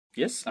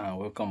Yes,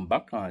 welcome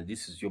back.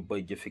 This is your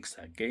boy Jeffix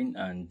again,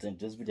 and in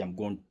this video, I'm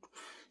going to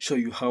show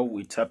you how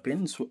it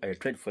happens. So I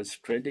tried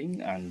first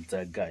trading, and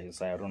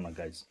guys, I don't know,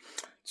 guys.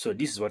 So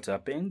this is what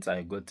happened.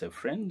 I got a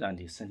friend, and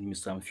he sent me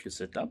some few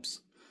setups,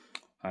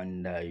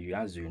 and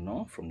as you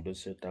know, from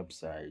those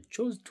setups, I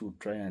chose to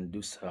try and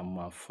do some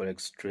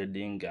forex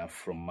trading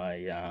from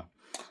my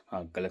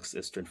Galaxy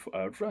S24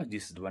 Ultra.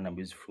 This is the one I'm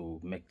using to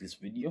make this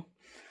video,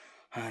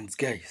 and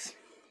guys,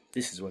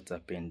 this is what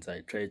happened.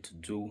 I tried to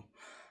do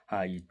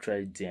I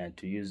tried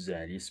to use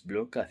this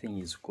block. I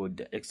think it's called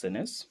the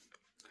XNS,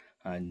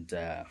 and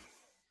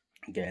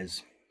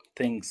guys,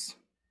 thanks.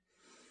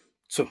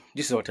 So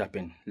this is what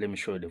happened. Let me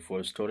show you the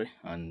full story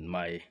on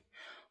my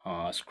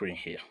screen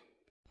here.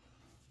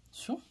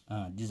 So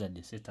these are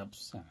the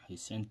setups he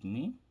sent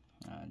me.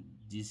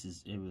 This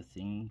is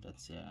everything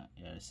that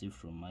I received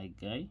from my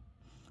guy.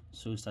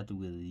 So starting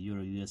with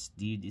Euro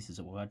USD, this is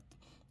what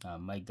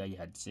my guy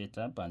had set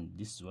up, and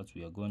this is what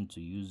we are going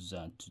to use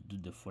to do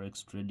the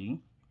forex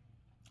trading.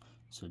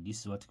 So this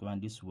is what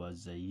this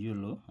was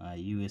Euro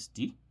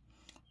USD,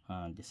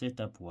 and the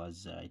setup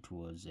was it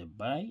was a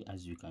buy.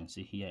 As you can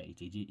see here, it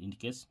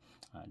indicates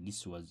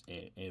this was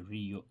a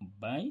real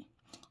buy.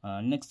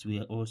 Next,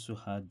 we also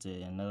had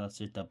another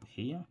setup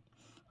here.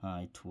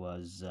 It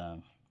was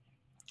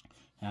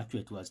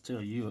actually it was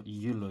still Euro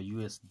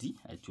USD.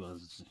 It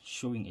was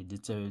showing a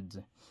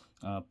detailed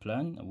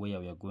plan where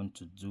we are going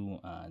to do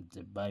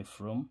the buy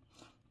from.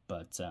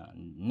 But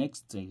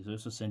next, he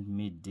also sent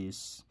me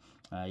this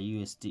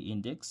USD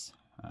index.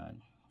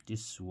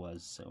 This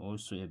was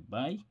also a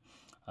buy,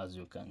 as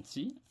you can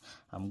see.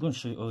 I'm going to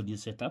show you all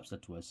these setups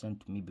that were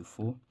sent to me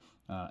before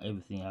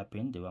everything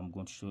happened. I'm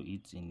going to show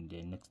it in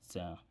the next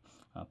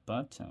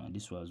part.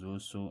 This was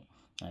also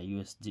a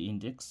USD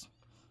index,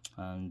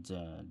 and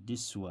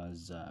this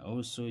was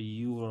also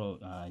Euro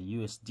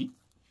USD.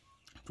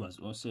 It was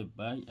also a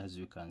buy, as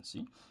you can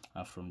see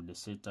from the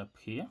setup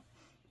here.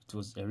 It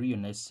was a really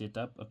nice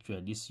setup.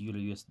 Actually, this Euro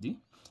USD,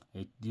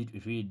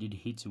 it really did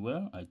hit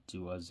well. It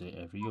was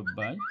a real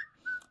buy.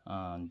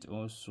 And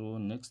also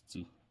next,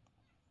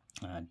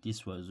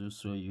 this was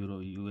also Euro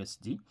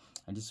USD,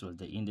 and this was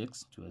the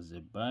index. It was a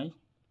buy.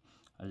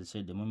 As I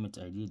said, the moment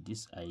I did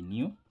this, I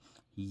knew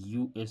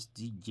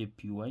USD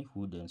JPY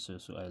wouldn't sell,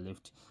 so I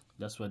left.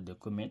 That's what the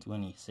comment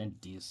when he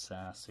sent this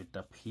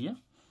setup here.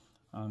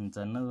 And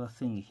another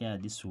thing here,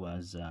 this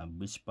was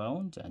British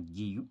pound and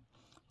GU.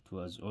 It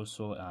was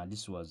also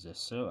this was a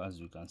sell, as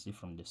you can see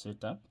from the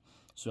setup.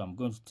 So I'm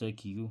going to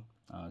take you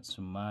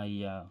to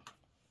my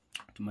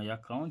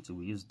account.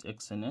 We used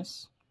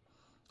XNS,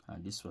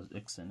 and this was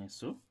XNS.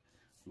 So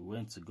we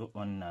went to go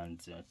on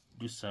and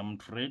do some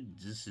trade.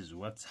 This is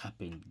what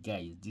happened,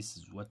 guys. This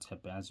is what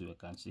happened. As you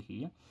can see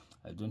here,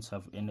 I don't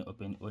have any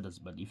open orders,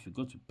 but if you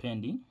go to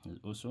pending, there's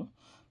also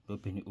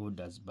open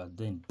orders. But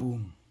then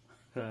boom.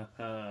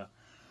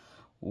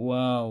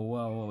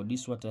 Wow,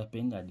 this is what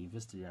happened. I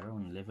invested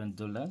around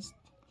 $11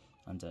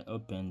 and I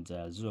opened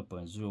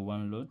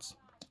 0.01 lots.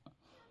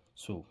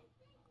 So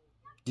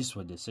this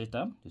was the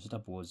setup. The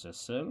setup was a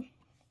sell,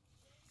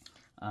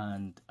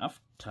 and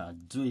after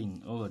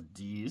doing all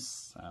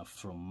this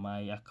from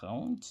my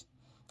account,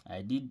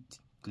 I did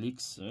click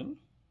sell,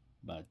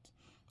 but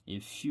a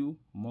few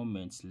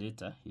moments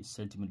later he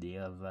sent me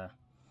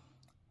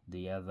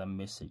the other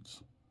message.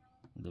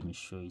 Let me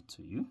show it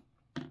to you.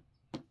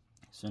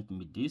 Sent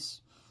me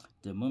this.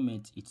 The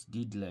moment it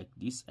did like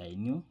this, I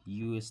knew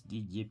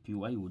USD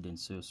JPY wouldn't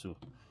sell. So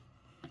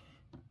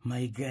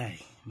my guy,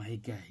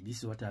 this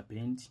is what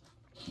happened.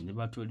 He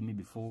never told me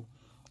before.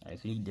 I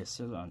clicked the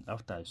sell, and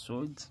after I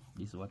sold,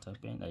 this is what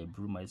happened. I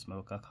blew my small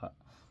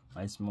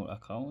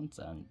account,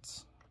 and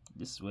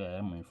this is where I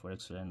am in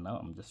forex right now.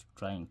 I'm just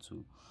trying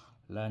to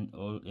learn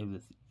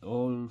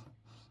all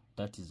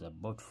that is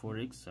about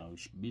forex. I will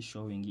be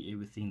showing you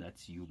everything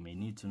that you may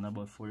need to know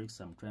about forex.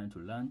 I'm trying to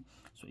learn.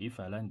 So if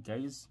I learn,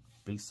 guys,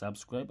 please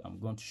subscribe. I'm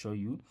going to show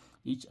you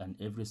each and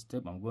every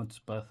step. I'm going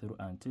to pass through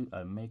until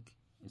I make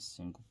a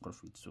single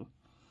profit. So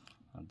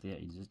there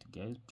is it, guys.